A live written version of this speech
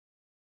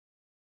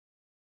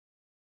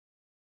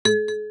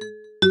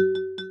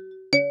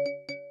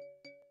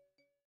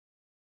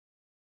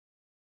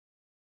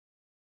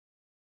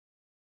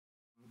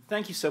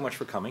thank you so much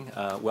for coming.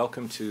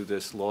 Welcome to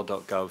this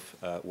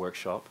Law.Gov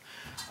workshop.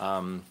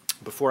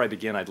 Before I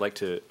begin, I'd like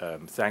to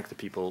thank the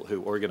people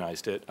who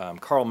organized it.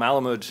 Carl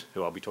Malamud,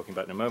 who I'll be talking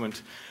about in a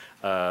moment,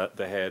 the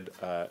head,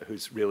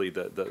 who's really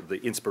the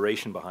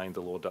inspiration behind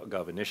the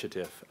Law.Gov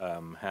initiative,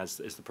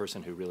 is the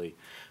person who really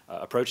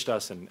approached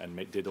us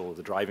and did all of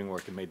the driving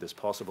work and made this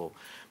possible.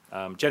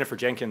 Jennifer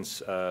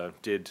Jenkins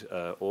did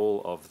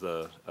all of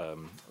the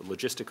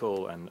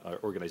logistical and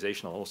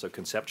organizational, also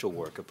conceptual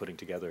work of putting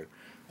together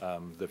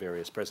the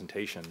various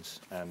presentations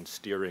and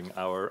steering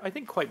our, I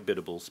think, quite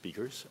biddable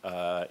speakers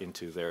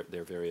into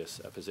their various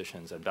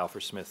positions. And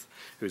Balfour Smith,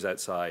 who's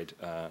outside,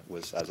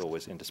 was, as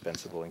always,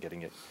 indispensable in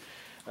getting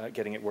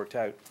it worked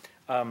out.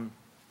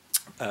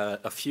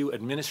 A few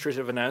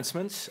administrative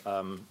announcements.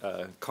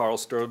 Carl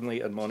sternly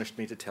admonished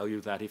me to tell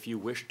you that if you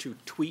wish to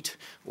tweet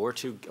or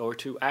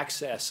to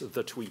access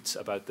the tweets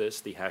about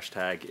this, the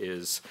hashtag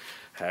is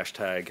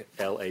hashtag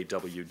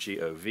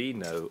LAWGOV,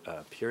 no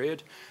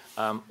period.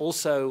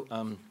 Also,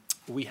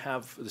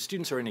 the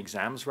students are in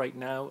exams right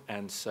now,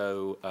 and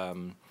so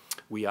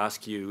we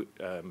ask you,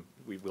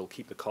 we will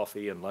keep the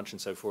coffee and lunch and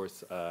so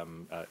forth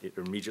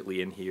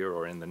immediately in here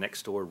or in the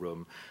next door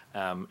room.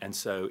 And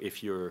so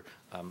if you're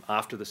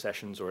after the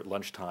sessions or at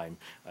lunchtime,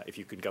 if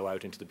you could go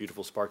out into the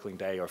beautiful sparkling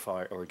day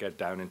or get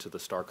down into the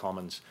Star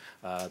Commons,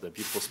 the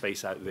beautiful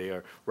space out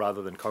there,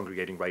 rather than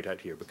congregating right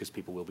out here, because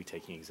people will be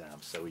taking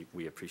exams. So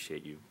we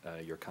appreciate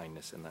your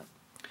kindness in that.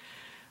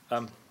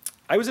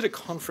 I was at a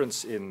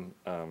conference in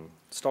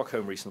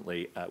Stockholm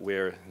recently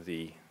where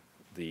the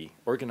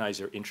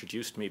organizer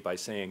introduced me by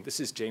saying, "This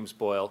is James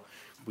Boyle.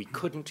 We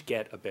couldn't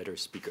get a better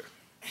speaker."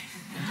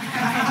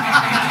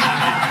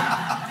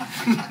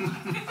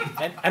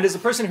 and as a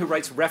person who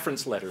writes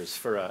reference letters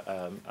for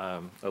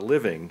a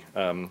living,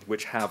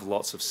 which have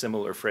lots of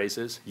similar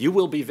phrases, you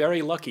will be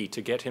very lucky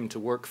to get him to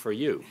work for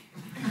you.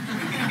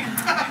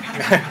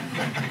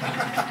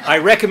 I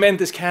recommend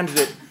this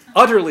candidate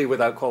utterly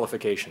without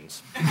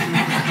qualifications.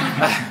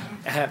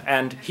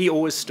 And he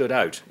always stood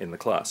out in the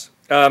class.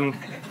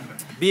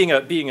 Being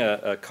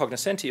a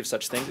cognoscenti of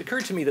such things, it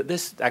occurred to me that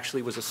this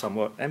actually was a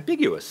somewhat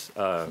ambiguous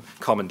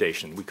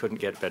commendation. We couldn't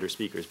get better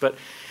speakers. But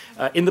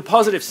in the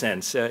positive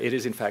sense, it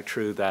is in fact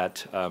true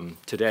that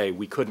today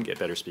we couldn't get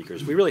better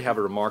speakers. We really have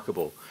a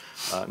remarkable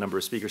number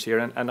of speakers here.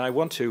 And I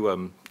want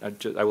to,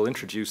 I will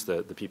introduce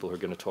the people who are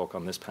going to talk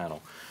on this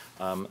panel.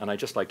 And I'd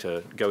just like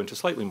to go into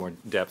slightly more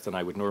depth than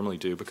I would normally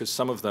do, because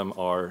some of them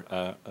are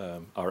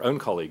our own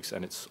colleagues,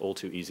 and it's all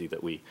too easy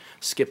that we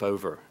skip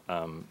over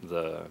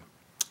the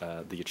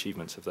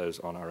achievements of those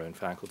on our own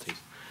faculties.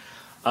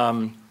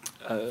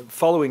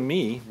 Following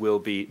me will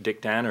be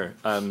Dick Danner.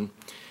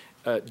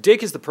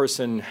 Dick is the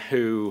person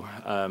who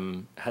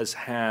has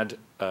had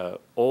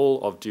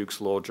all of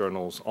Duke's law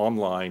journals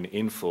online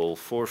in full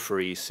for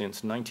free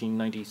since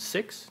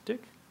 1996,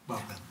 Dick?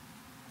 About then.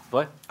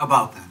 What?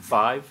 About then.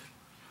 5?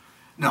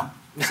 No.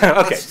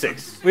 Okay,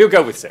 6. We'll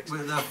go with 6. The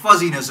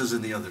fuzziness is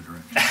in the other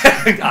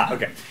direction.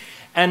 Okay.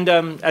 And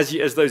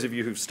as those of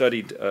you who've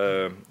studied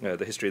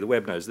the history of the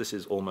web knows, this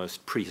is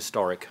almost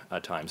prehistoric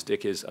times.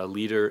 Dick is a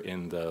leader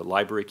in the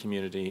library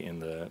community, in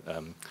the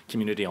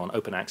community on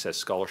open access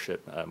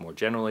scholarship more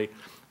generally,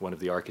 one of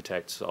the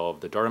architects of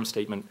the Durham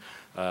Statement,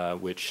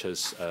 which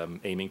is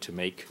aiming to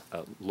make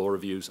law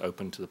reviews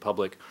open to the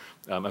public,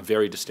 a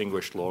very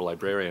distinguished law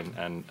librarian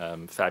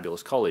and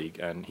fabulous colleague,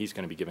 and he's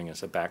going to be giving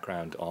us a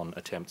background on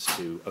attempts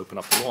to open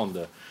up the law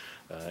and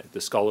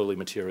the scholarly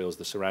materials,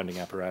 the surrounding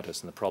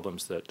apparatus, and the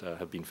problems that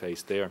have been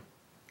faced there.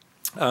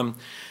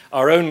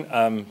 Our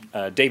own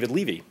David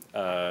Levy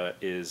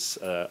is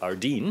our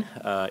dean,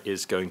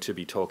 is going to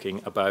be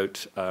talking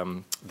about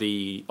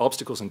the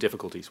obstacles and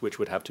difficulties which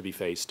would have to be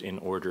faced in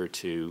order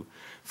to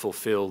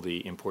fulfill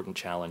the important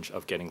challenge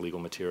of getting legal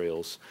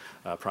materials,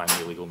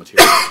 primary legal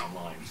materials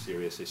online,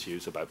 serious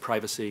issues about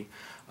privacy,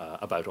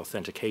 about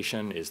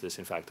authentication. Is this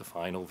in fact the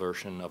final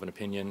version of an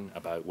opinion,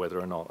 about whether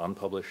or not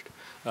unpublished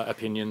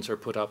opinions are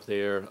put up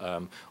there.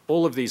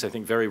 All of these, I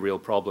think, very real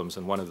problems,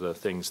 and one of the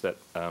things that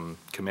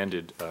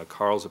commended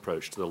Carl's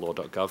approach to the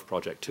Law.Gov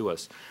project to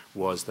us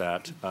was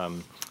that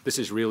this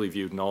is really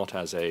viewed not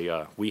as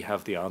a we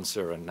have the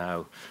answer and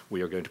now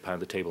we are going to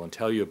pound the table and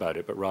tell you about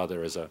it, but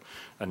rather as a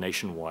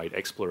nationwide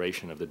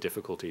exploration of the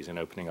difficulties in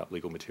opening up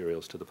legal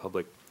materials to the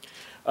public.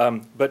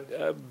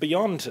 But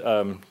beyond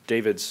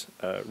David's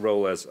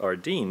role as our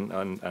dean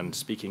and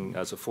speaking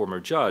as a former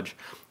judge,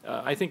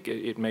 I think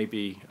it may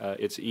be,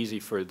 it's easy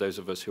for those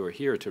of us who are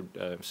here to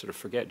sort of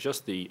forget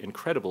just the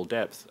incredible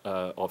depth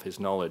of his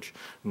knowledge.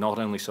 Not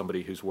only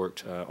somebody who's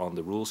worked on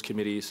the rules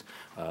committees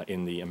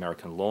in the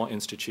American Law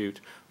Institute,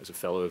 as a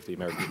fellow of the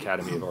American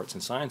Academy of Arts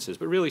and Sciences,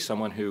 but really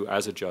someone who,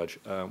 as a judge,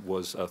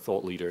 was a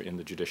thought leader in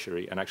the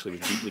judiciary and actually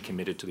was deeply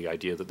committed to the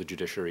idea that the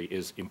judiciary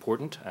is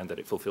important and that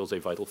it fulfills a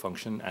vital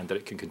function and that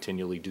it can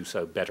continually do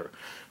so better.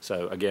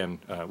 So again,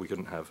 we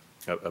couldn't have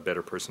a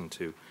better person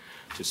to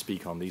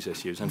speak on these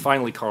issues. And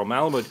finally, Carl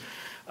Malamud.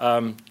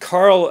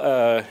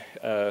 Carl,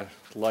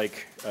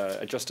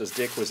 just as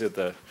Dick was at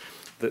the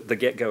the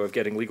get-go of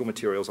getting legal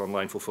materials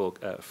online for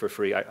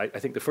free. I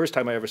think the first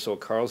time I ever saw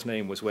Carl's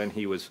name was when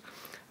he was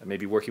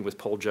maybe working with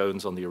Paul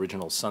Jones on the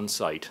original Sun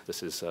site.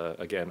 This is,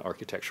 again,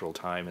 architectural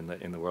time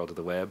in the world of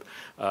the web.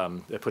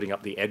 They're putting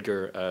up the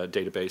Edgar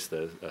database,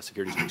 the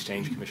Securities and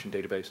Exchange Commission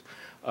database.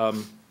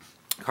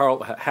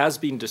 Carl has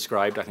been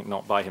described, I think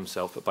not by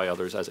himself, but by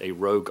others, as a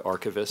rogue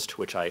archivist,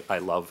 which I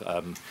love.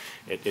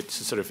 It's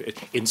sort of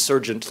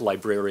insurgent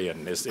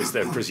librarian is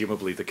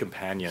presumably the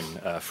companion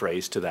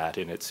phrase to that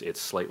in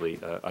its slightly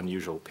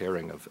unusual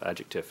pairing of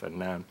adjective and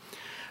noun.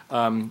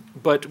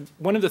 But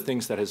one of the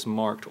things that has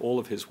marked all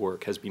of his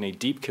work has been a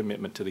deep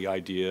commitment to the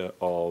idea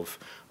of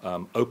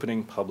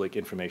opening public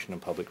information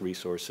and public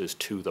resources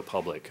to the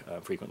public,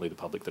 frequently the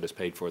public that has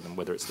paid for them,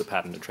 whether it's the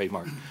Patent and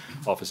Trademark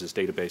Office's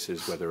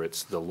databases, whether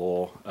it's the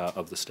law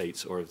of the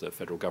states or of the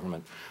federal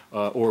government,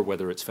 or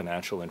whether it's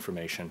financial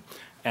information.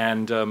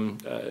 And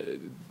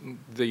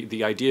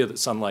the idea that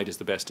sunlight is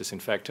the best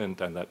disinfectant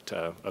and that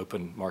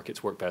open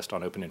markets work best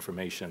on open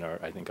information are,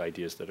 I think,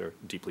 ideas that are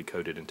deeply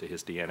coded into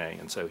his DNA.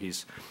 And so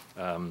he's,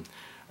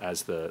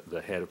 as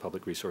the head of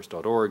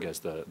publicresource.org, as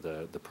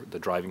the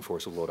driving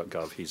force of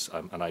Law.Gov, he's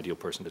an ideal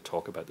person to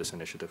talk about this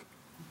initiative.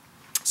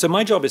 So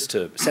my job is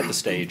to set the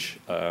stage,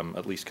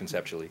 at least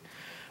conceptually,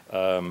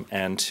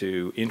 and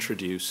to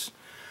introduce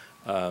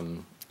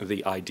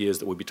the ideas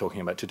that we'll be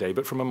talking about today,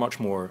 but from a much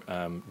more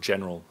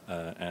general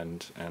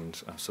and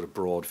sort of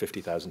broad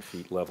 50,000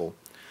 feet level.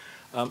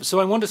 So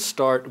I want to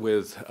start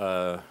with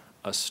a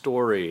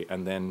story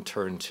and then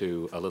turn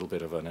to a little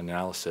bit of an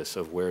analysis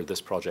of where this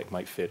project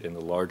might fit in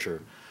the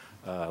larger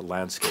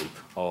landscape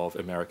of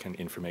American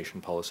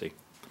information policy.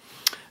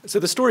 So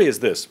the story is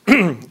this.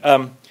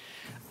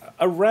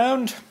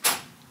 Around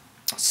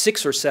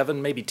 6 or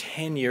 7, maybe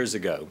 10 years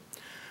ago,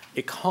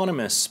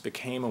 economists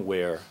became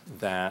aware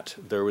that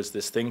there was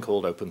this thing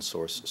called open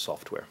source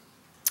software.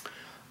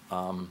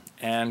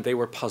 And they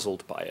were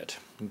puzzled by it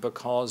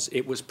because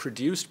it was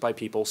produced by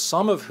people,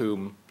 some of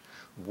whom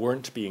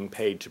weren't being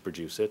paid to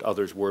produce it,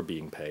 others were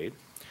being paid.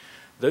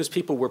 Those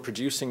people were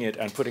producing it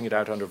and putting it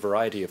out under a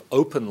variety of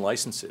open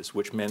licenses,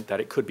 which meant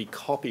that it could be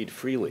copied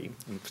freely.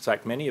 In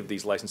fact, many of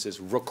these licenses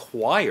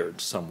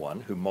required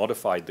someone who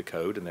modified the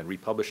code and then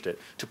republished it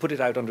to put it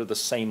out under the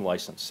same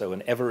license. So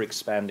an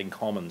ever-expanding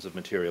commons of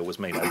material was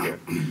made out there.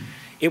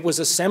 It was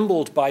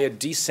assembled by a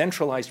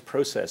decentralized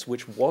process,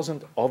 which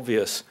wasn't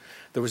obvious.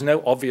 There was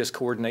no obvious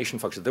coordination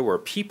function. There were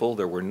people,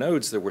 there were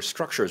nodes, there were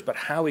structures, but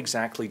how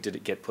exactly did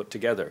it get put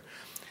together?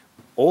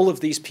 All of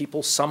these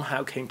people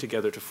somehow came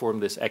together to form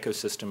this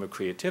ecosystem of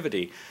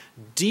creativity,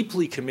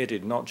 deeply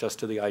committed not just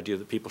to the idea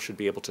that people should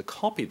be able to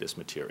copy this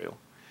material,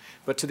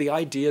 but to the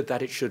idea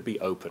that it should be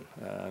open.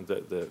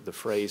 The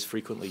phrase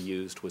frequently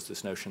used was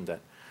this notion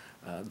that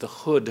the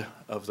hood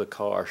of the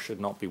car should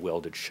not be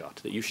welded shut,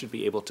 that you should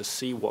be able to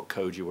see what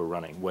code you were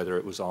running, whether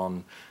it was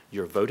on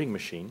your voting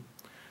machine,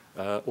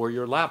 or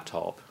your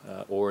laptop,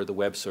 or the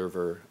web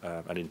server,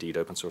 and indeed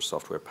open source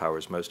software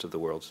powers most of the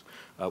world's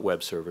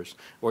web servers,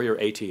 or your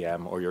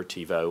ATM, or your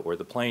TiVo, or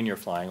the plane you're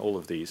flying. All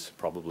of these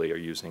probably are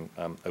using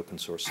open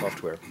source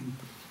software.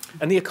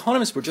 And the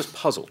economists were just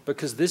puzzled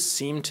because this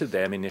seemed to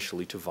them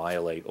initially to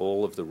violate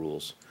all of the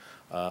rules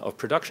of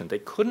production. They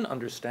couldn't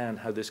understand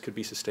how this could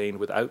be sustained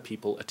without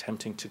people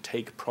attempting to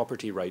take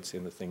property rights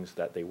in the things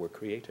that they were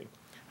creating.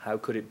 How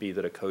could it be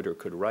that a coder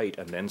could write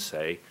and then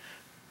say,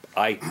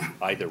 I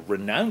either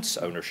renounce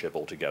ownership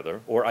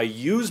altogether or I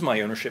use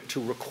my ownership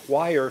to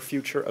require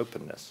future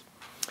openness?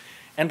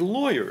 And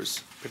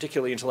lawyers,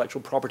 particularly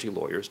intellectual property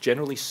lawyers,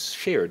 generally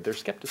shared their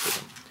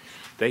skepticism.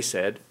 They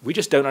said, we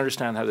just don't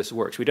understand how this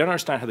works. We don't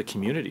understand how the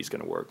community is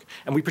going to work.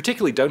 And we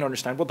particularly don't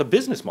understand what the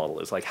business model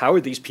is. Like, how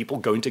are these people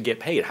going to get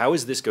paid? How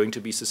is this going to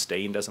be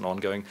sustained as an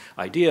ongoing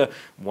idea?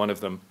 One of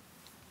them,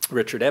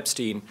 Richard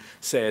Epstein,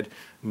 said,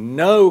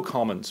 no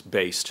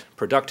commons-based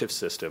productive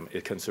system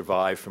it can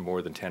survive for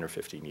more than 10 or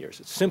 15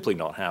 years. It's simply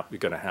not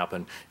going to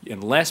happen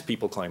unless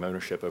people claim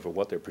ownership over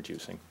what they're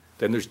producing.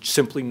 Then there's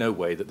simply no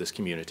way that this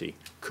community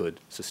could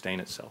sustain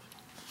itself.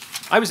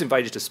 I was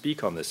invited to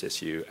speak on this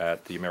issue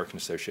at the American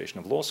Association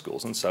of Law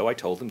Schools, and so I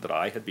told them that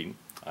I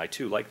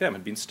too, like them,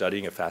 had been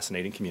studying a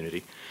fascinating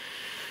community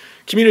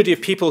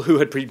of people who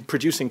had been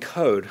producing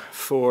code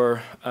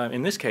for,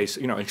 in this case,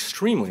 an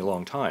extremely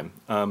long time.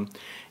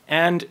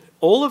 And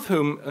all of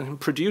whom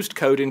produced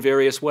code in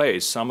various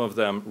ways. Some of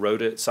them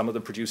wrote it, some of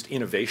them produced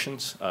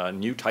innovations,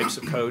 new types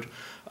of code,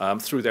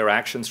 through their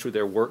actions, through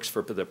their works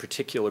for the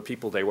particular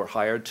people they were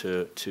hired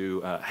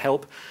to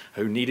help,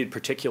 who needed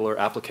particular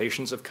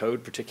applications of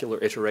code, particular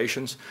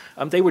iterations.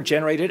 They were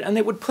generated and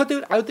they would put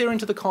it out there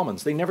into the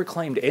commons. They never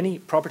claimed any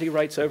property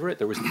rights over it.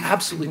 There was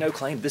absolutely no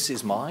claim, this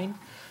is mine.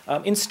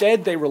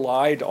 Instead, they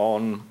relied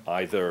on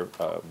either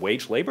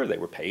wage labor, they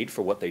were paid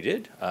for what they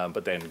did,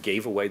 but then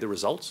gave away the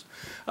results,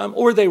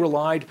 or they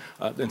relied,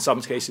 in some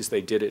cases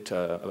they did it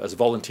as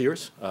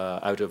volunteers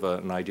out of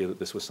an idea that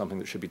this was something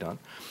that should be done.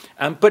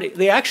 But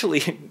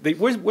it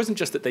wasn't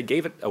just that they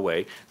gave it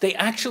away, they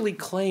actually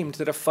claimed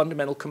that a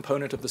fundamental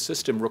component of the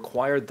system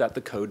required that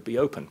the code be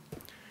open.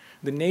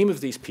 The name of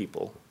these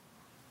people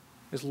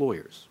is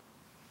lawyers.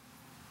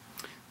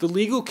 the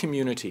legal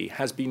community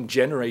has been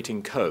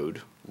generating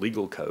code,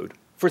 legal code,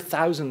 for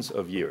thousands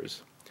of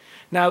years.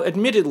 Now,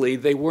 admittedly,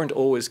 they weren't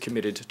always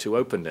committed to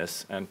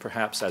openness, and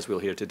perhaps, as we'll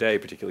hear today,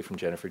 particularly from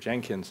Jennifer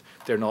Jenkins,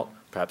 they're not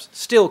perhaps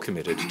still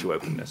committed to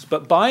openness.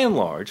 But by and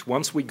large,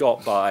 once we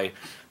got by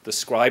the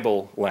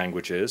scribal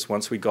languages,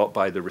 once we got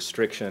by the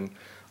restriction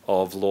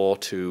of law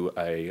to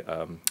a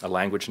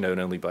language known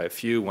only by a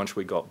few, once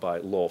we got by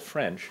law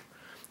French,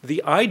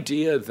 the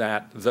idea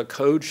that the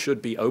code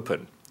should be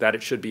open, that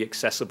it should be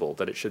accessible,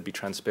 that it should be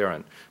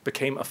transparent,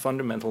 became a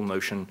fundamental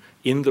notion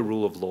in the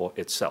rule of law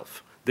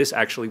itself. This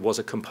actually was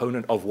a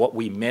component of what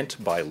we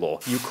meant by law.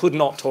 You could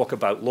not talk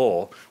about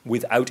law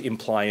without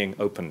implying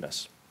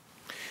openness.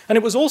 And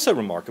it was also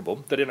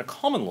remarkable that in a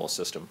common law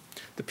system,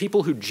 the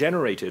people who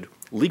generated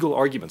legal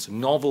arguments,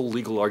 novel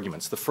legal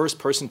arguments, the first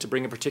person to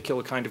bring a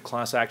particular kind of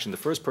class action, the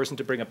first person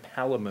to bring a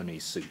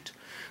palimony suit,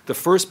 the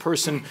first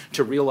person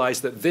to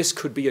realize that this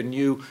could be a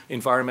new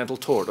environmental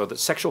tort, or that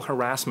sexual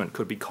harassment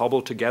could be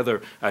cobbled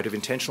together out of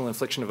intentional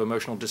infliction of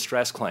emotional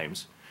distress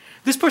claims,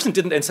 this person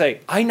didn't then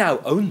say, I now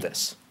own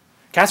this.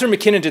 Catherine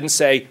McKinnon didn't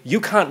say, you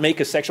can't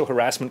make a sexual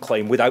harassment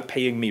claim without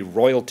paying me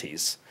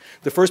royalties.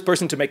 The first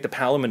person to make the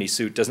palimony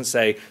suit doesn't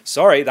say,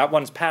 sorry, that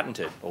one's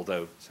patented,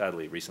 although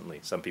sadly recently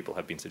some people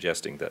have been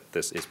suggesting that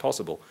this is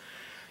possible.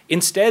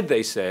 Instead,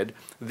 they said,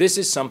 this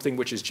is something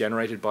which is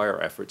generated by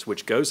our efforts,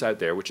 which goes out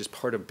there, which is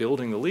part of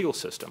building the legal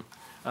system.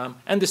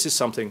 And this is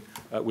something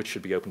which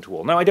should be open to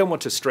all. Now, I don't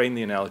want to strain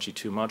the analogy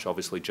too much.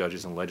 Obviously,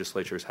 judges and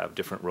legislatures have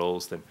different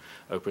roles than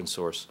open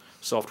source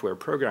software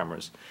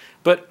programmers.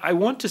 But I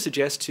want to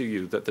suggest to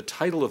you that the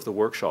title of the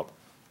workshop,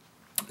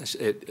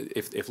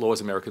 if law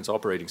is America's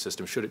operating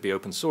system, should it be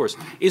open source,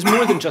 is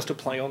more than just a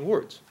play on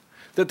words.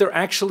 That there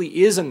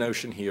actually is a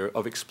notion here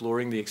of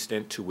exploring the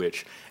extent to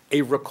which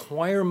a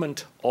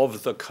requirement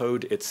of the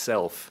code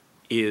itself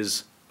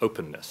is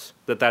openness,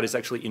 that is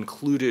actually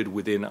included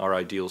within our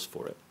ideals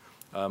for it.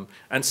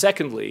 And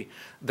secondly,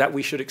 that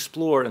we should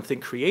explore and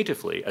think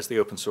creatively, as the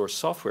open source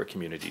software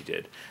community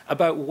did,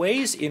 about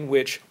ways in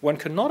which one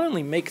can not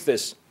only make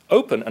this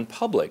open and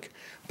public,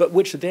 but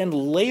which then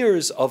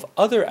layers of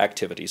other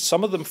activities,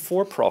 some of them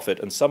for profit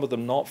and some of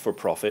them not for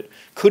profit,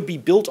 could be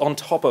built on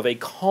top of a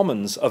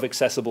commons of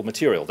accessible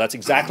material. That's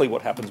exactly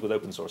what happens with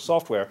open source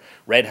software.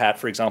 Red Hat,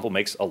 for example,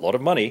 makes a lot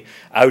of money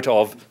out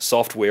of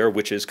software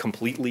which is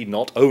completely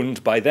not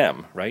owned by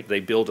them, right? They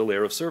build a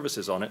layer of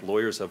services on it.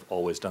 Lawyers have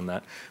always done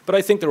that. But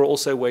I think there are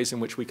also ways in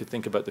which we could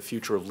think about the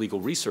future of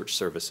legal research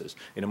services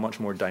in a much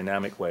more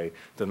dynamic way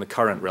than the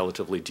current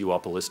relatively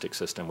duopolistic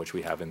system which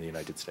we have in the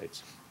United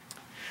States.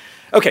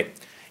 Okay.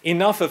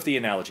 Enough of the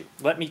analogy.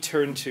 Let me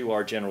turn to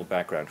our general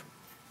background.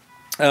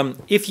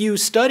 If you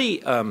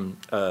study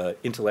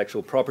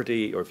intellectual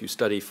property, or if you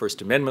study First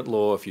Amendment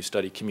law, if you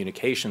study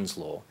communications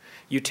law,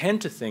 you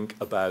tend to think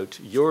about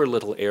your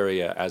little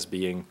area as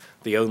being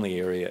the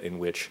only area in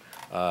which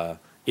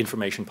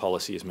information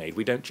policy is made.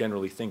 We don't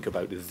generally think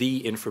about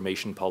the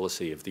information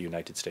policy of the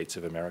United States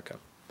of America.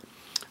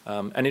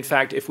 And in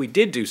fact, if we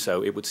did do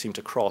so, it would seem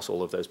to cross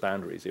all of those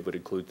boundaries. It would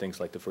include things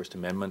like the First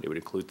Amendment. It would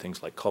include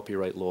things like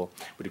copyright law.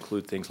 It would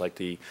include things like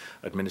the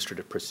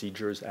Administrative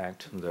Procedures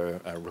Act, the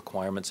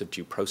requirements of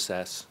due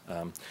process.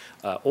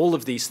 All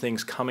of these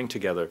things coming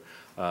together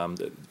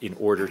in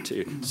order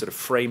to sort of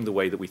frame the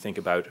way that we think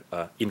about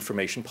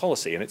information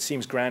policy. And it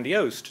seems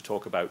grandiose to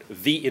talk about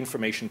the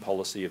information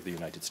policy of the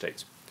United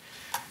States.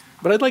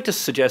 But I'd like to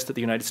suggest that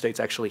the United States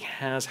actually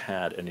has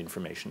had an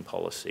information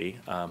policy,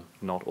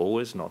 not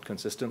always, not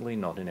consistently,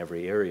 not in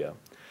every area.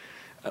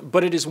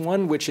 But it is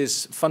one which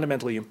is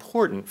fundamentally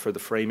important for the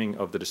framing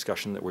of the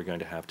discussion that we're going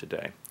to have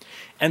today.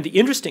 And the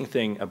interesting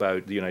thing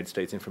about the United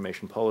States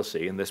information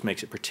policy, and this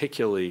makes it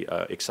particularly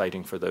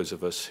exciting for those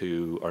of us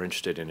who are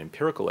interested in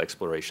empirical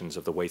explorations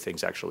of the way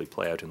things actually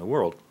play out in the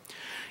world,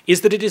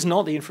 is that it is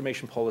not the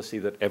information policy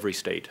that every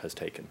state has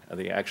taken. I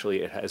think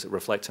actually it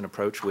reflects an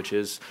approach which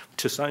is,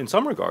 in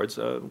some regards,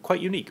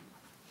 quite unique.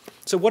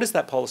 So what is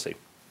that policy?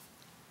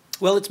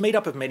 Well, it's made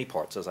up of many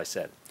parts, as I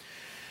said.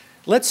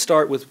 Let's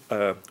start with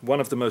one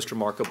of the most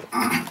remarkable.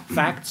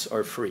 Facts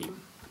are free.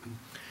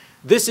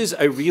 This is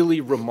a really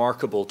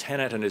remarkable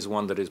tenet and is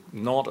one that is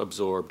not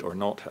absorbed or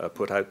not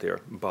put out there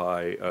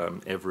by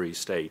every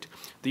state.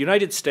 The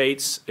United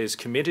States is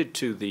committed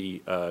to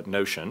the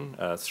notion,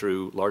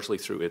 largely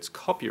through its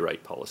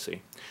copyright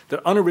policy,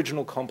 that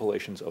unoriginal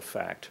compilations of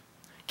fact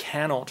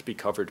cannot be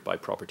covered by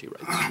property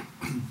rights.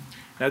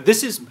 Now,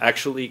 this is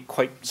actually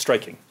quite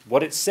striking.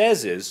 What it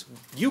says is,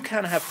 you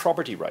can have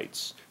property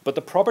rights, but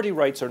the property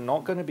rights are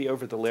not going to be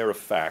over the layer of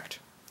fact.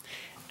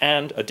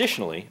 And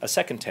additionally, a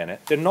second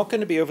tenet, they're not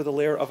going to be over the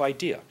layer of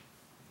idea.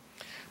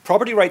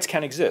 Property rights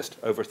can exist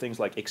over things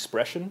like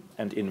expression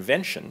and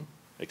invention,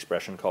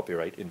 expression,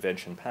 copyright,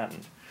 invention,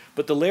 patent.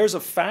 But the layers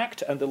of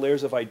fact and the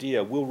layers of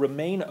idea will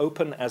remain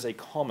open as a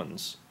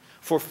commons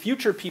for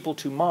future people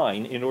to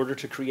mine in order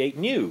to create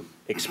new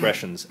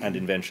expressions and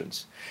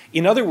inventions.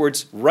 In other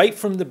words, right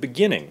from the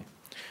beginning,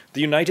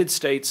 the United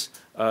States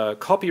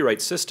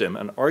copyright system,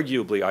 and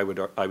arguably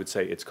I would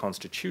say its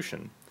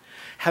constitution,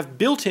 have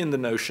built in the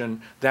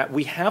notion that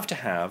we have to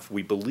have,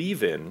 we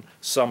believe in,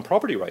 some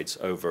property rights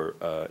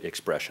over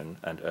expression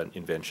and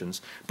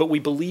inventions, but we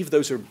believe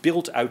those are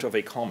built out of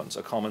a commons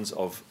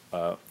of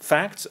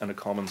facts and a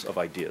commons of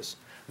ideas.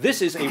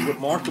 This is a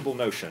remarkable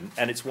notion,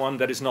 and it's one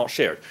that is not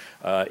shared.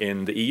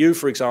 In the EU,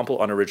 for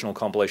example, unoriginal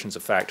compilations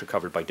of fact are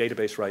covered by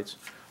database rights.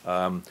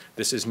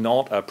 This is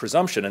not a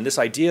presumption, and this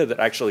idea that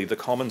actually the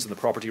commons and the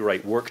property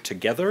right work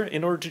together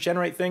in order to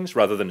generate things,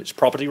 rather than its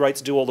property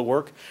rights do all the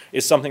work,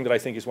 is something that I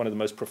think is one of the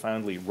most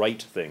profoundly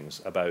right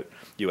things about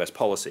US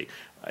policy.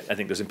 I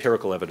think there's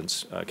empirical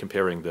evidence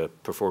comparing the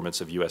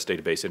performance of US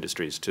database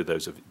industries to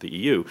those of the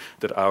EU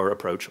that our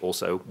approach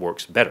also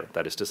works better.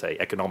 That is to say,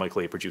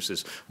 economically it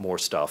produces more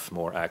stuff,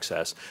 more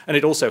access, and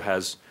it also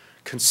has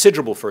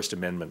considerable First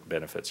Amendment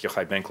benefits.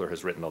 Yochai Benkler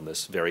has written on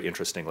this very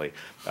interestingly,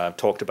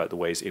 talked about the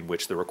ways in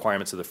which the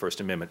requirements of the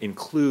First Amendment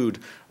include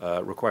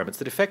requirements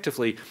that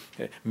effectively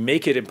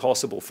make it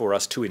impossible for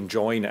us to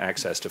enjoin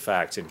access to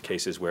facts in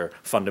cases where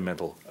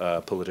fundamental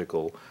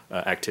political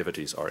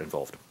activities are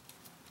involved.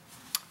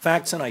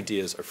 Facts and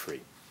ideas are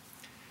free.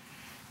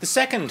 The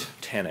second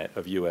tenet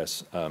of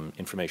US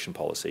information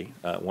policy,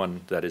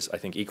 one that is, I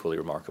think, equally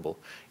remarkable,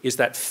 is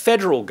that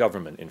federal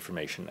government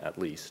information, at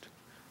least,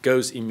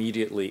 goes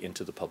immediately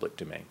into the public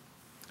domain.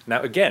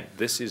 Now, again,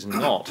 this is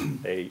not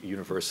a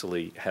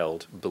universally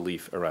held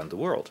belief around the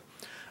world.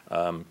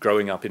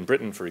 Growing up in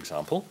Britain, for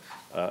example,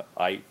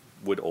 I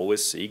would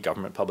always see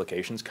government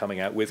publications coming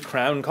out with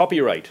Crown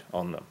copyright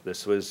on them.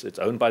 It's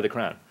owned by the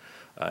Crown.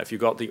 If you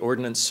got the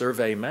Ordnance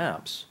Survey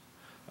maps,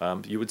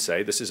 you would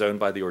say this is owned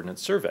by the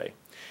Ordnance Survey.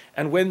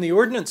 And when the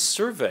Ordnance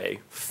Survey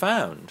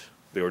found,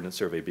 the Ordnance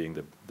Survey being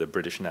the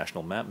British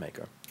national map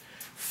maker,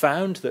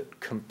 found that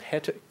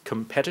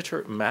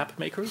competitor map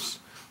makers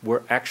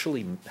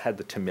actually had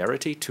the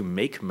temerity to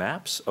make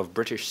maps of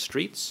British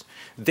streets,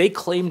 they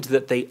claimed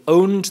that they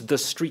owned the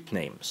street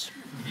names.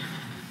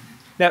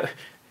 Now,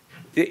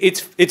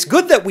 it's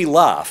good that we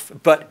laugh,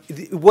 but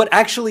what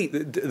actually,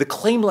 the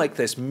claim like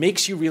this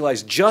makes you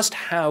realize just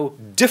how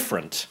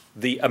different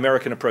the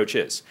American approach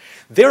is.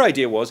 Their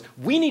idea was,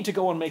 we need to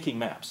go on making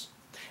maps.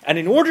 And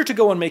in order to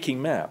go on making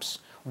maps,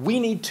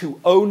 we need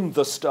to own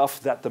the stuff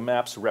that the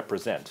maps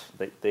represent.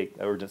 The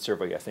Ordnance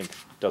Survey, I think,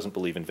 doesn't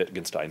believe in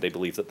Wittgenstein. They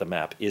believe that the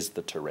map is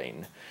the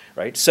terrain,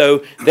 right?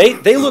 So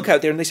they look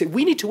out there and they say,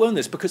 we need to own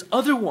this because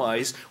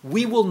otherwise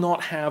we will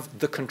not have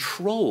the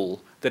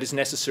control that is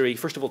necessary,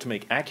 first of all, to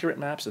make accurate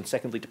maps, and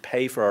secondly, to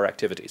pay for our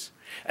activities.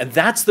 And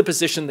that's the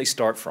position they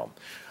start from.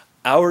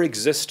 Our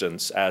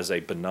existence as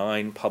a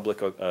benign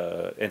public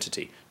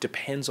entity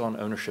depends on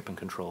ownership and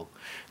control.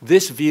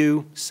 This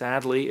view,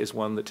 sadly, is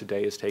one that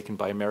today is taken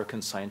by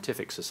American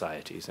scientific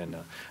societies in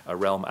a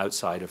realm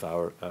outside of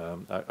our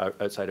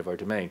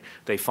domain.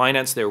 They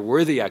finance their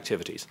worthy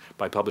activities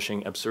by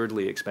publishing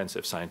absurdly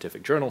expensive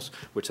scientific journals,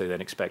 which they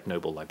then expect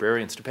noble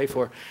librarians to pay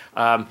for.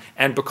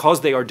 And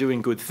because they are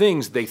doing good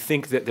things, they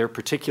think that their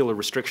particular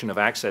restriction of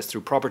access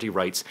through property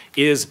rights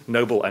is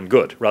noble and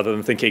good, rather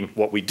than thinking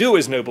what we do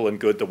is noble and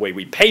good, the way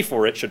we pay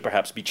for it should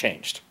perhaps be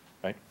changed,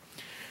 right?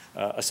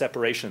 A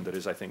separation that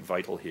is, I think,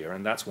 vital here,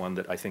 and that's one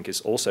that I think is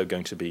also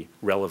going to be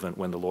relevant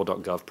when the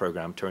Law.Gov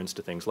program turns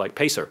to things like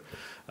PACER.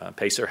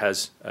 PACER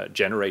has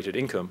generated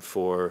income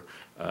for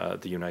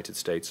the United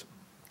States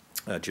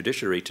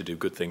judiciary to do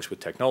good things with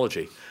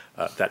technology.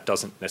 That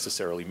doesn't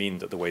necessarily mean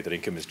that the way that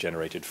income is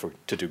generated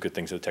to do good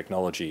things with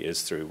technology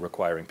is through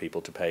requiring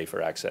people to pay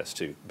for access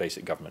to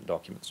basic government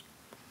documents.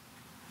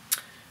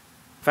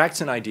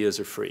 Facts and ideas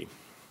are free.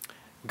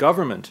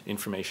 Government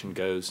information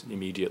goes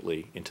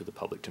immediately into the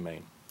public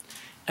domain.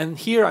 And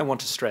here I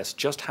want to stress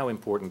just how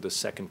important the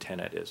second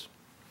tenet is.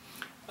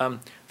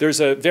 There's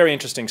a very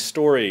interesting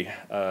story,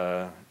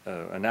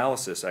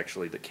 analysis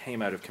actually, that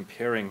came out of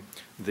comparing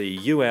the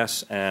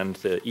US and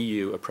the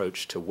EU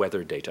approach to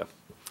weather data.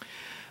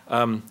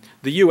 The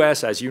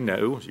US, as you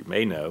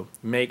may know,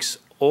 makes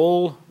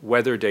all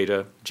weather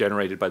data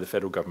generated by the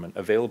federal government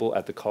available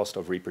at the cost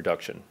of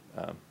reproduction,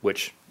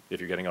 which, if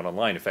you're getting it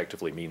online,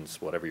 effectively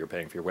means whatever you're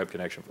paying for your web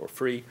connection for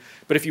free.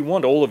 But if you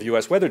want all of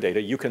US weather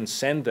data, you can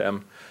send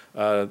them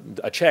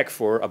a check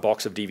for a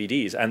box of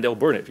DVDs, and they'll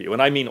burn it for you.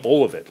 And I mean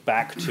all of it,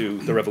 back to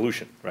the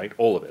revolution, right?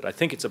 All of it. I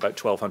think it's about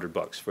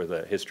 $1,200 for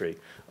the history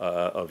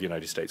of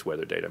United States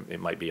weather data. It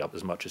might be up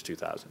as much as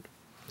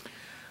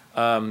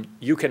 $2,000.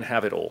 You can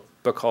have it all,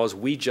 because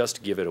we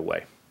just give it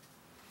away.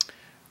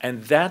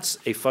 And that's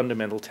a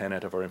fundamental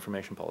tenet of our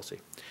information policy.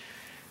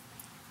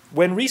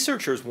 When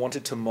researchers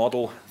wanted to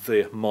model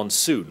the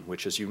monsoon,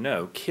 which, as you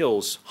know,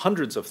 kills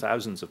hundreds of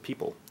thousands of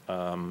people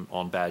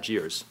on bad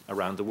years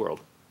around the world,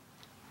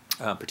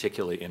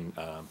 particularly in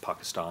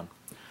Pakistan,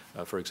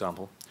 for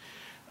example,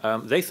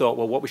 they thought,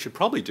 well, what we should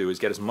probably do is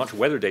get as much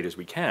weather data as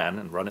we can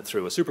and run it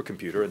through a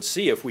supercomputer and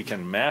see if we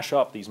can mash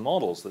up these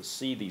models that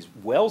see these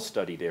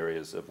well-studied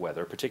areas of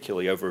weather,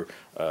 particularly over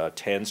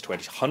tens,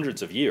 20s,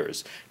 hundreds of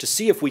years, to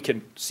see if we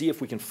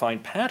can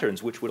find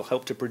patterns which will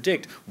help to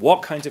predict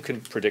what kinds of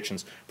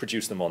predictions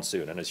produce the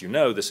monsoon. And as you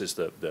know, this is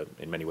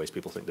in many ways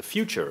people think the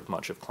future of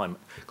much of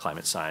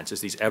climate science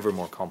is these ever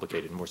more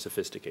complicated, more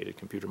sophisticated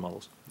computer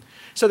models.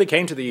 So they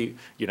came to the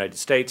United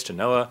States, to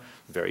NOAA,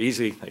 very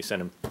easy. They sent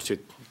them to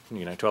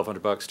 $1,200,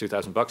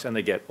 $2,000, and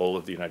they get all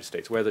of the United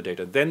States weather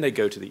data. Then they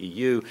go to the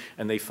EU,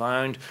 and they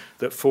found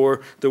that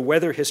for the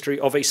weather history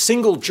of a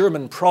single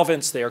German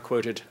province, they are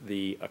quoted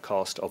a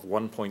cost of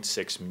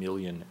 1.6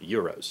 million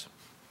euros.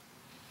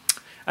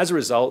 As a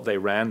result, they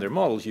ran their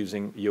models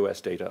using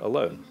US data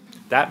alone.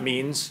 That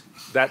means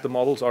that the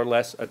models are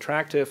less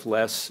attractive,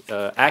 less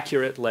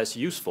accurate, less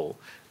useful.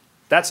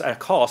 That's a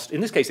cost. In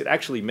this case, it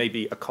actually may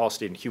be a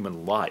cost in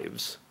human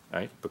lives,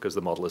 right, because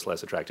the model is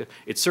less attractive.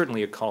 It's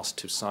certainly a cost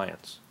to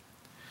science.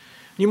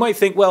 You might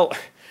think, well,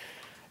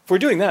 if we're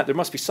doing that, there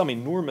must be some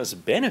enormous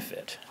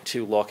benefit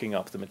to locking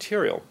up the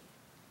material.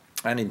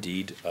 And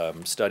indeed,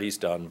 studies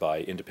done by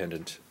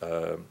independent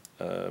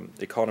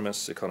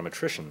economists,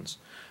 econometricians,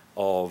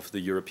 of the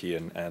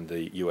European and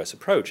the US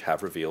approach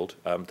have revealed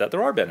that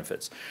there are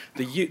benefits.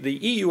 The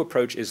EU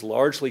approach is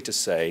largely to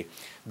say,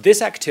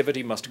 this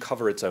activity must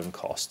cover its own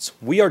costs.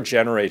 We are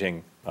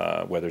generating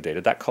weather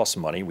data. That costs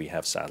money. We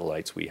have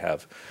satellites. We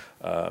have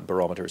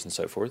barometers and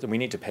so forth, and we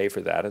need to pay for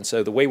that. And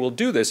so the way we'll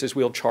do this is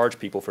we'll charge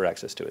people for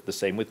access to it. The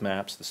same with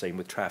maps, the same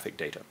with traffic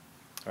data.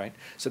 Right?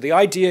 So the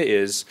idea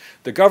is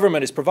the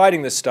government is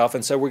providing this stuff,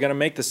 and so we're going to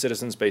make the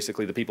citizens,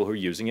 basically the people who are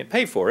using it,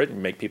 pay for it,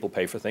 and make people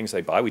pay for things they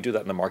buy. We do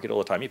that in the market all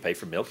the time. You pay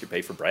for milk, you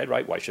pay for bread,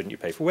 right? Why shouldn't you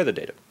pay for weather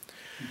data?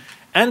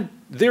 And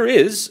there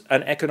is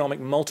an economic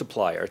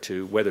multiplier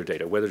to weather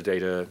data. Weather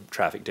data,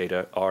 traffic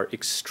data are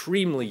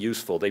extremely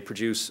useful. They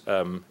produce,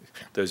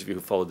 those of you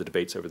who followed the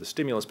debates over the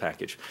stimulus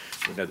package,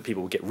 you know that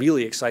people will get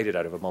really excited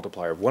out of a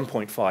multiplier of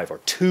 1.5 or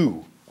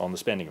 2 on the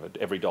spending of it,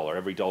 every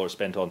dollar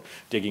spent on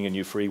digging a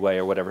new freeway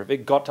or whatever. If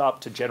it got up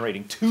to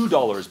generating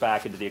 $2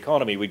 back into the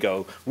economy, we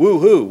go,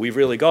 woo-hoo, we've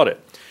really got it.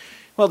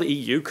 Well, the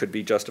EU could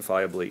be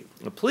justifiably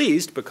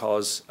pleased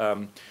because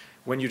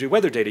when you do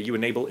weather data, you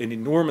enable an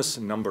enormous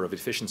number of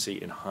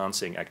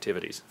efficiency-enhancing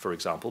activities. For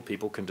example,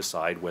 people can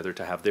decide whether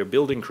to have their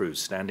building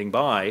crews standing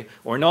by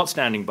or not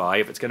standing by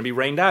if it's going to be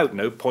rained out.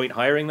 No point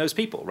hiring those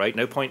people, right?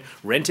 No point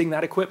renting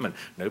that equipment.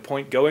 No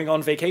point going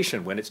on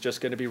vacation when it's just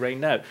going to be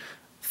rained out.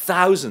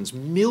 Thousands,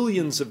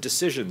 millions of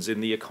decisions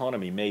in the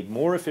economy made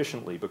more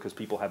efficiently because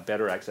people have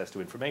better access to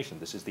information.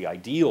 This is the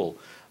ideal,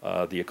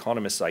 the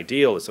economist's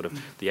ideal, is sort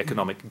of the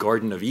economic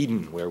Garden of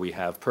Eden, where we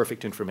have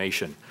perfect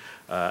information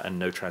and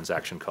no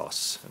transaction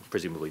costs, and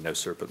presumably no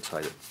serpents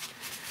either.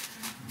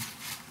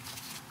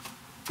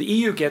 The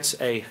EU gets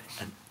an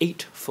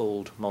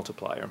 8-fold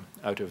multiplier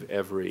out of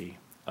every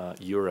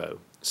euro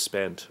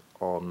spent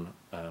on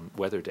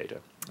weather data.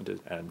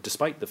 And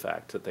despite the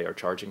fact that they are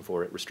charging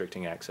for it,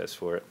 restricting access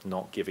for it,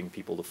 not giving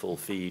people the full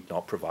feed,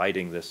 not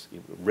providing this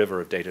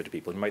river of data to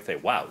people, you might say,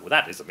 wow, well,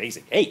 that is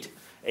amazing.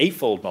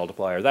 8-fold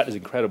multiplier, that is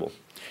incredible.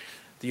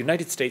 The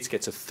United States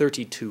gets a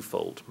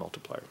 32-fold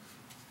multiplier.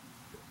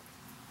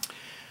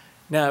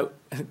 Now,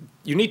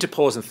 you need to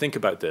pause and think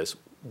about this.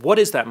 What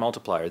is that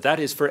multiplier? That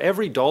is for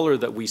every dollar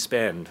that we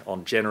spend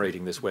on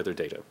generating this weather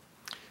data.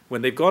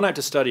 When they've gone out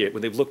to study it,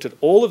 when they've looked at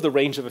all of the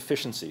range of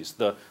efficiencies,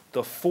 the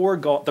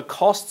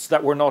costs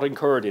that were not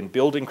incurred in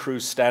building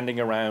crews standing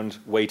around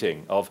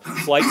waiting, of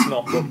flights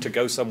not booked to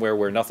go somewhere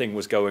where nothing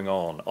was going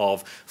on,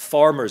 of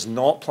farmers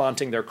not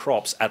planting their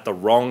crops at the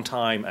wrong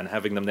time and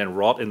having them then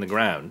rot in the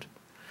ground,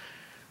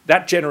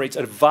 that generates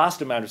a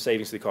vast amount of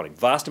savings to the economy,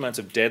 vast amounts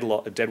of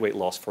deadweight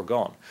loss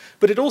foregone.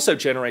 But it also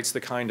generates the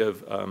kind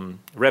of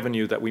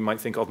revenue that we might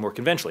think of more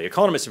conventionally.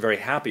 Economists are very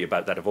happy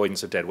about that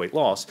avoidance of deadweight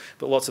loss,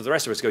 but lots of the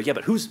rest of us go, yeah,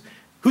 but who's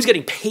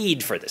getting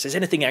paid for this? Is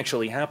anything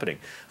actually happening?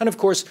 And of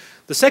course,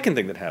 the second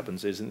thing that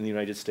happens is in the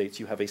United States,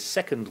 you have a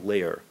second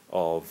layer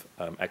of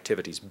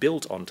activities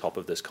built on top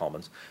of this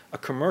commons, a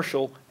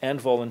commercial and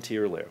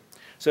volunteer layer.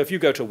 So if you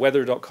go to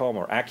weather.com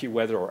or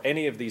AccuWeather or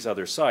any of these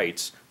other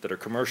sites that are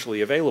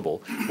commercially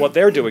available, what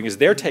they're doing is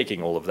they're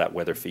taking all of that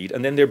weather feed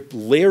and then they're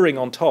layering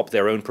on top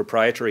their own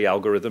proprietary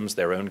algorithms,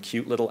 their own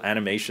cute little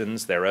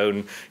animations, their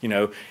own,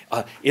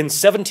 in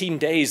 17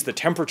 days the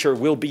temperature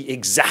will be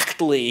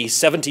exactly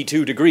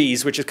 72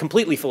 degrees, which is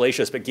completely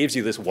fallacious but gives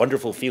you this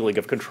wonderful feeling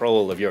of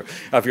control of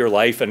your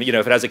life. And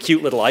if it has a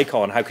cute little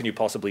icon, how can you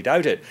possibly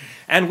doubt it?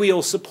 And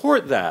we'll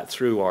support that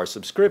through our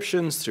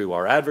subscriptions, through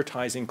our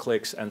advertising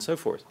clicks, and so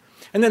forth.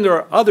 And then there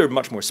are other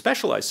much more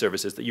specialized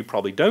services that you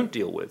probably don't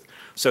deal with.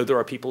 So there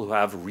are people who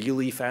have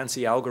really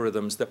fancy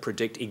algorithms that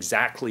predict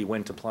exactly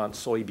when to plant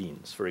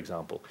soybeans, for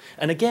example.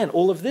 And again,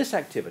 all of this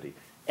activity,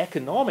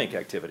 economic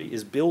activity,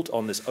 is built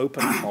on this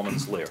open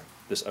commons layer,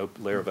 this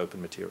layer of open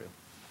material.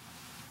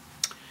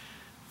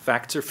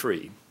 Facts are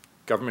free.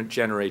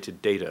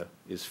 Government-generated data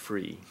is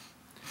free.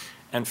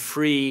 And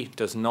free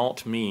does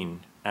not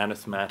mean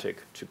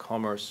anathematic to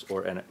commerce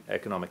or an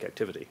economic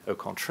activity. Au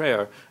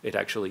contraire, it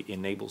actually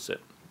enables it.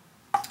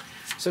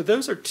 So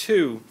those are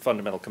two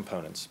fundamental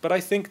components, but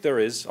I think there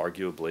is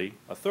arguably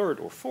a third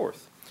or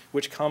fourth,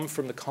 which come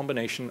from the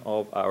combination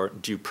of our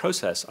due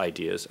process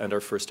ideas and our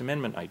First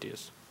Amendment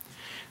ideas.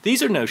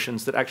 These are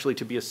notions that actually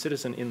to be a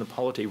citizen in the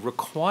polity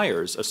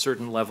requires a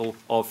certain level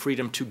of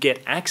freedom to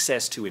get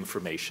access to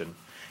information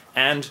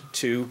and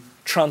to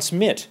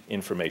transmit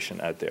information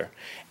out there,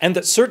 and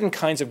that certain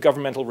kinds of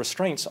governmental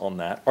restraints on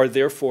that are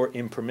therefore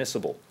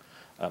impermissible.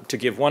 To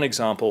give one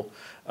example,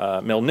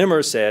 Mel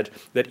Nimmer said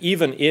that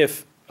even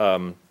if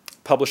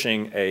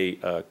publishing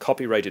a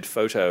copyrighted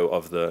photo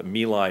of the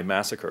My Lai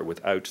massacre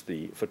without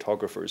the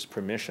photographer's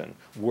permission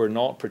were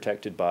not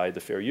protected by the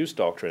fair use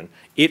doctrine,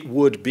 it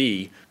would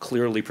be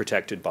clearly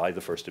protected by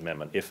the First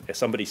Amendment. If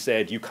somebody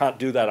said, you can't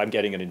do that, I'm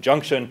getting an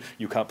injunction,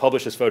 you can't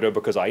publish this photo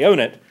because I own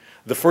it,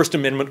 the First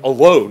Amendment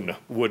alone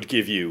would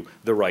give you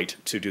the right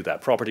to do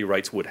that. Property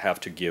rights would have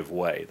to give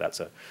way.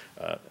 That's a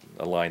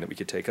line that we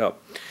could take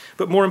up.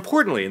 But more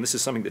importantly, and this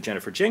is something that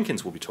Jennifer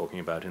Jenkins will be talking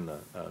about in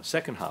the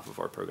second half of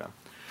our program,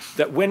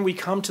 that when we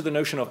come to the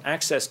notion of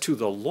access to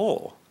the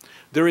law,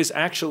 there is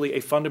actually a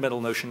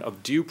fundamental notion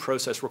of due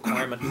process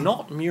requirement,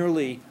 not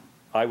merely,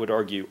 I would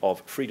argue,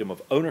 of freedom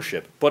of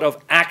ownership, but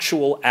of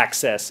actual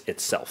access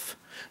itself.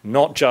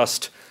 Not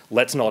just,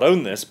 let's not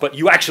own this, but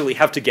you actually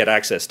have to get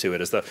access to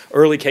it. As the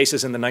early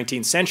cases in the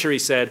 19th century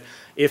said,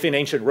 if in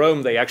ancient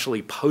Rome they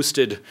actually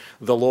posted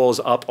the laws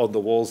up on the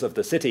walls of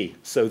the city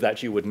so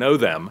that you would know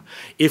them,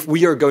 if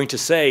we are going to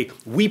say,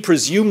 we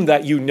presume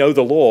that you know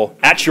the law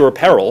at your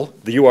peril,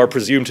 that you are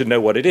presumed to know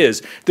what it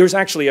is, there's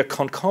actually a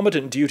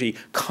concomitant duty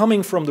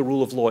coming from the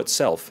rule of law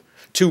itself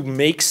to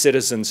make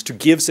citizens, to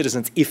give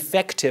citizens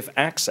effective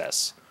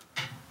access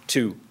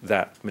to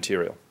that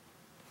material.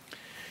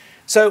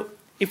 So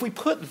if we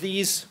put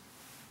these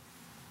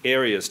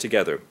areas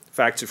together,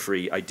 facts are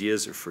free,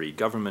 ideas are free,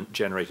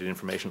 government-generated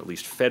information, at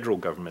least federal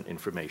government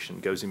information,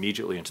 goes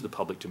immediately into the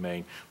public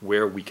domain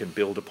where we can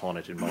build upon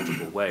it in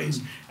multiple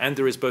ways. And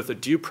there is both a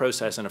due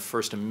process and a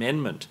First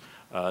Amendment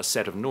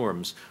set of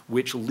norms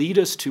which lead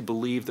us to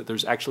believe that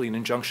there's actually an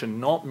injunction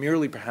not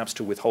merely perhaps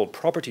to withhold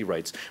property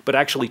rights, but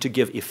actually to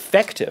give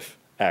effective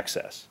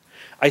access.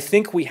 I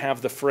think we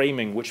have the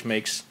framing which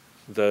makes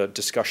the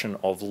discussion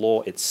of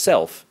law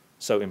itself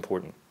so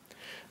important.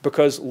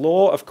 Because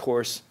law, of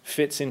course,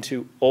 fits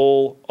into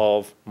all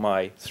of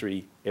my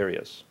three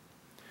areas.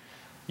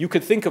 You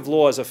could think of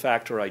law as a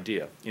fact or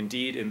idea.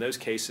 Indeed, in those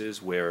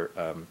cases where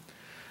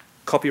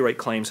copyright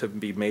claims have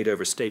been made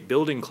over state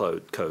building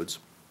codes,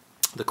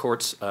 the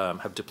courts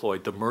have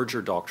deployed the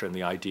merger doctrine,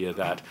 the idea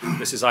that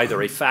this is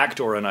either a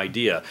fact or an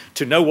idea.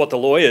 To know what the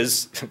law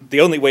is,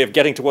 the only way of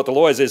getting to what the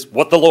law is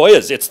what the law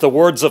is. It's the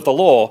words of the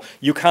law.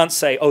 You can't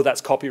say, oh,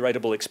 that's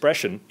copyrightable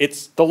expression.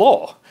 It's the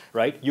law.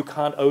 Right? You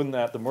can't own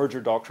that. The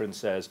merger doctrine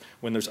says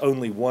when there's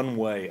only one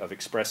way of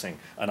expressing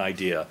an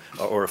idea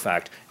or a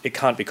fact, it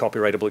can't be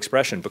copyrightable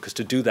expression, because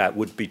to do that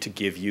would be to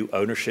give you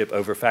ownership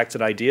over facts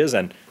and ideas.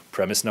 And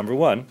premise number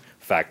one,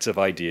 facts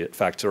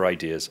or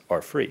ideas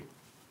are free.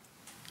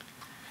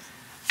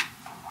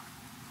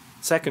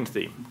 Second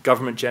theme,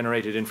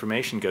 government-generated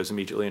information goes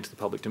immediately into the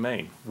public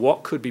domain.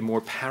 What could be more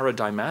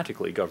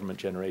paradigmatically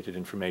government-generated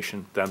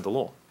information than the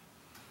law?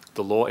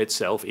 The law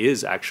itself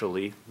is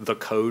actually the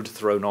code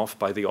thrown off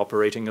by the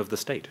operating of the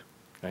state.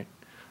 Right?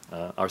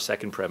 Our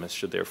second premise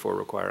should therefore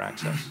require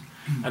access.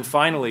 And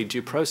finally,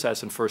 due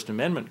process and First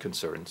Amendment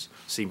concerns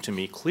seem to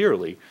me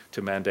clearly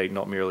to mandate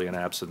not merely an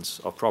absence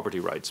of property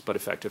rights, but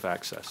effective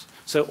access.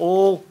 So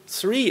all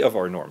three of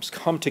our norms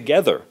come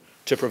together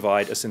to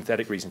provide a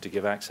synthetic reason to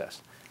give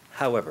access.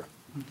 However,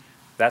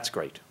 that's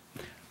great.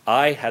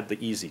 I had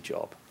the easy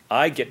job.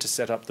 I get to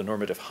set up the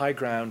normative high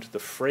ground, the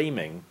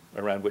framing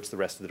around which the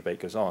rest of the debate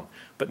goes on.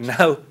 But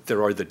now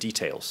there are the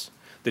details.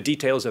 The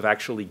details of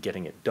actually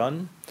getting it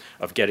done,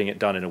 of getting it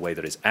done in a way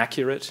that is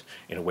accurate,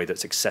 in a way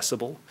that's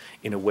accessible,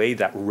 in a way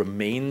that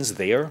remains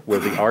there, where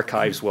the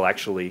archives will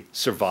actually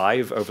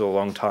survive over a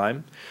long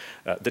time,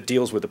 that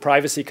deals with the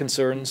privacy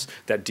concerns,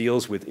 that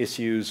deals with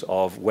issues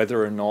of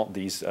whether or not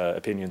these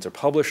opinions are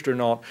published or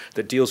not,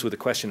 that deals with the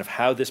question of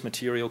how this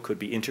material could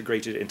be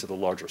integrated into the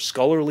larger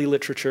scholarly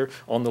literature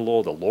on the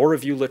law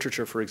review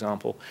literature, for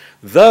example.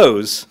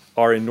 Those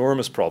are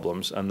enormous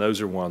problems, and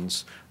those are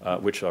ones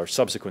which our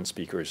subsequent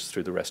speakers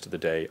through the rest of the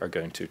day are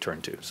going to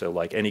turn to. So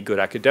like any good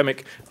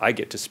academic, I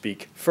get to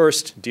speak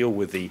first, deal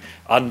with the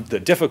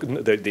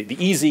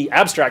easy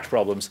abstract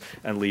problems,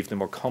 and leave the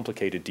more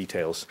complicated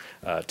details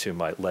to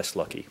my less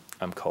lucky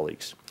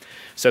colleagues.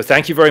 So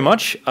thank you very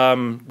much.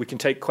 We can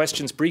take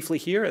questions briefly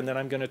here, and then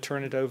I'm going to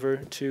turn it over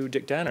to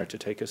Dick Danner to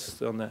take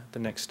us on the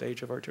next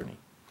stage of our journey.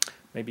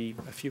 Maybe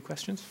a few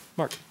questions?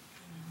 Mark.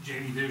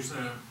 Jamie, there's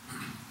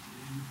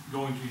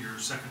going to your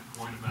second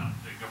point about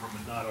the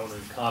government not owning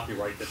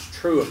copyright. That's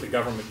true if the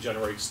government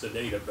generates the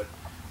data, but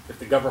if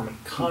the government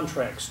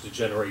contracts to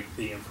generate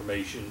the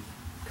information,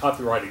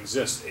 copyright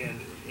exists. And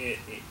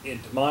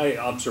to my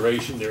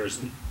observation,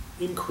 there's an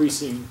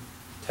increasing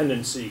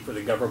tendency for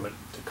the government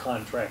to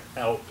contract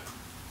out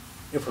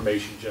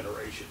information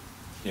generation.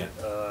 Yeah.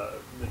 The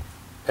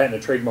Patent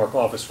and Trademark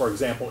Office, for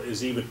example,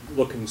 is even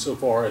looking so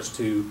far as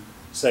to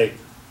say,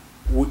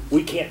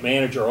 we can't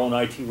manage our own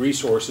IT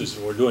resources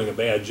and we're doing a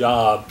bad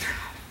job.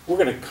 We're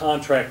going to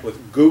contract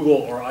with Google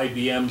or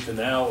IBM to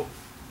now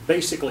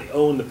basically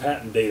own the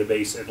patent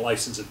database and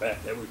license it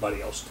back to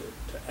everybody else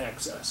to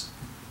access.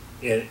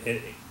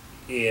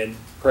 And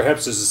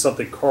perhaps this is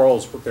something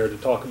Carl's prepared to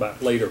talk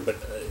about later, but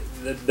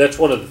that's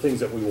one of the things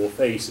that we will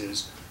face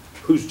is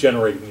who's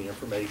generating the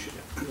information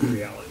in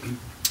reality.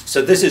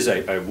 So this is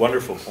a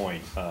wonderful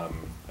point.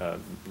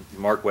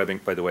 Mark Webbing,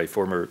 by the way,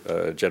 former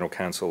general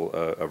counsel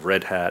of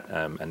Red Hat,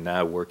 and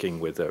now working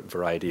with a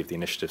variety of the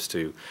initiatives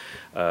to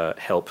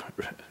help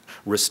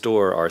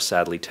restore our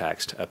sadly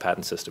taxed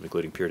patent system,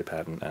 including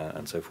peer-to-patent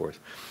and so forth,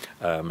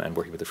 and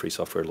working with the Free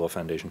Software Law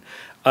Foundation.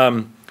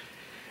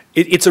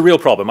 It's a real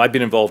problem. I've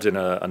been involved in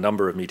a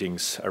number of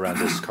meetings around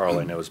this. Carl,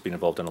 I know, has been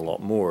involved in a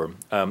lot more.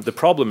 The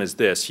problem is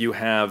this. You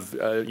have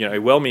a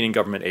well-meaning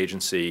government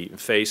agency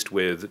faced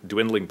with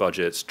dwindling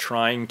budgets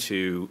trying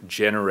to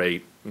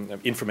generate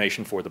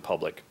information for the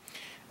public.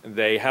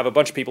 They have a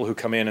bunch of people who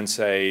come in and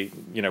say,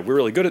 we're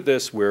really good at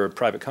this. We're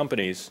private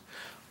companies.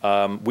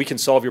 We can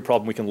solve your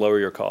problem. We can lower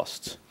your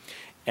costs.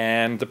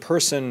 And the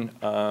person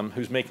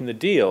who's making the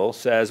deal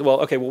says, well,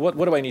 okay, well,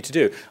 what do I need to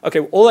do? Okay,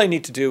 well, all I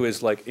need to do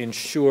is like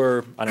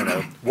ensure, I don't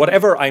know,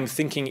 whatever I'm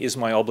thinking is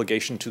my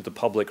obligation to the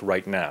public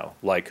right now,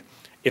 like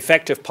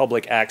effective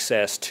public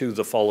access to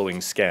the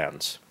following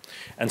scans.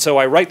 And so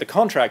I write the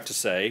contract to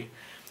say,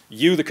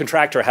 you, the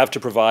contractor, have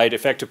to provide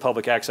effective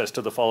public access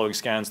to the following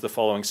scans, the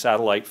following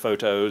satellite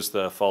photos,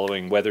 the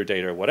following weather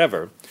data, or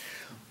whatever.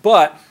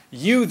 But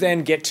you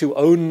then get to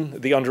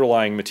own the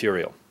underlying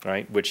material,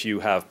 right, which you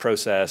have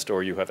processed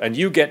or you have, and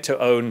you get to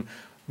own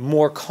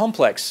more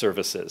complex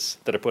services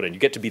that are put in. You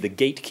get to be the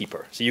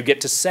gatekeeper. So you get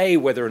to say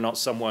whether or not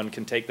someone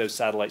can take those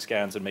satellite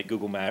scans and make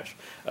Google mashups,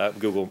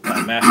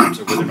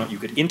 or whether or not you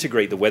could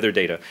integrate the weather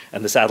data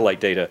and the satellite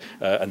data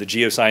and the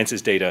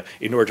geosciences data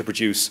in order to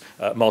produce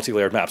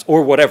multi-layered maps,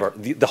 or whatever.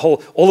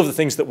 All of the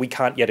things that we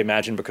can't yet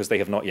imagine because they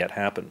have not yet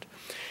happened.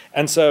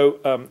 And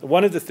so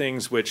one of the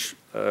things which,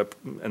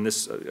 and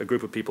this a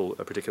group of people,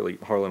 particularly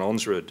Harlan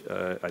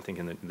Onsrud, I think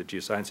in the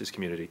geosciences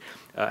community,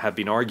 have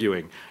been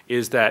arguing,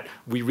 is that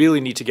we really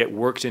need to get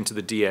worked into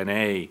the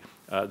DNA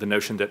the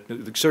notion that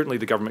certainly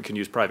the government can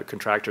use private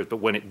contractors, but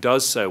when it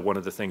does so, one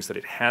of the things that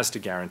it has to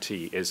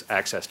guarantee is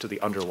access to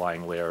the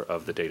underlying layer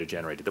of the data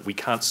generated, that we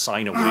can't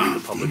sign away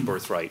the public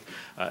birthright.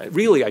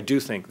 Really, I do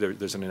think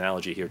there's an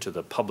analogy here to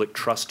the public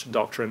trust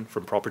doctrine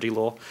from property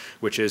law,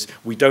 which is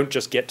we don't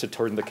just get to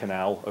turn the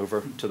canal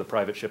over to the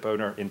private ship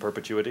owner in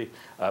perpetuity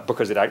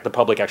because the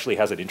public actually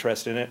has an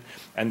interest in it.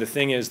 And the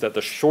thing is that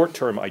the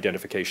short-term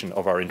identification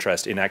of our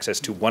interest in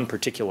access to one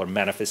particular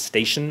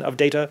manifestation of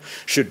data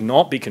should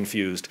not be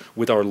confused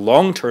with our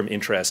long-term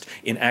interest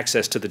in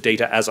access to the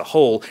data as a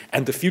whole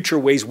and the future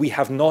ways we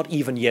have not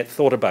even yet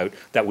thought about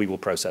that we will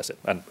process it.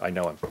 And I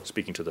know I'm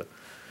preaching to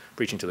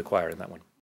the choir in that one.